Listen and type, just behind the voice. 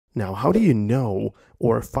Now, how do you know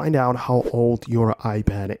or find out how old your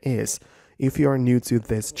iPad is? If you are new to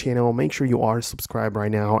this channel, make sure you are subscribed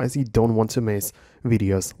right now as you don't want to miss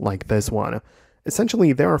videos like this one.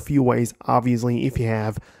 Essentially, there are a few ways. Obviously, if you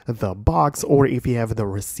have the box or if you have the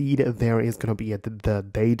receipt, there is going to be the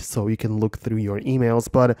date so you can look through your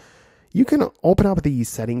emails. But you can open up the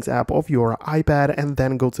settings app of your iPad and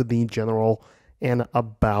then go to the general and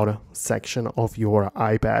about section of your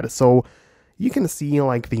iPad. So you can see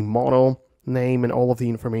like the model name and all of the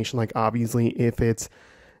information. Like obviously if it's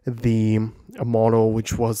the model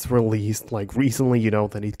which was released like recently, you know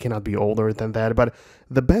that it cannot be older than that. But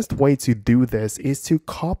the best way to do this is to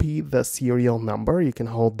copy the serial number. You can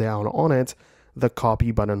hold down on it, the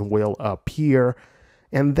copy button will appear,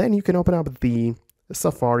 and then you can open up the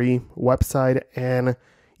Safari website and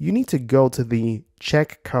you need to go to the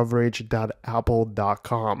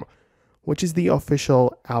checkcoverage.apple.com, which is the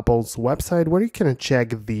official Apple's website where you can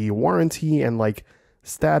check the warranty and like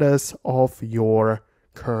status of your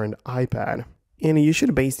current iPad. And you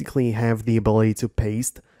should basically have the ability to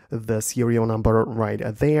paste the serial number right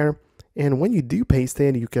there. And when you do paste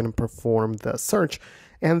it, you can perform the search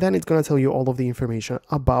and then it's going to tell you all of the information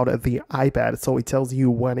about the iPad. So it tells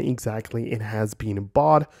you when exactly it has been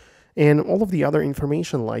bought and all of the other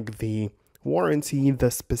information like the warranty,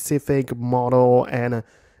 the specific model, and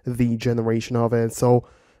the generation of it. So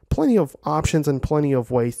plenty of options and plenty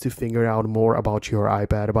of ways to figure out more about your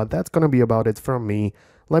iPad. But that's going to be about it from me.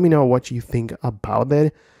 Let me know what you think about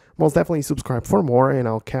it. Most definitely subscribe for more and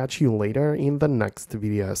I'll catch you later in the next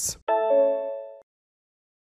videos.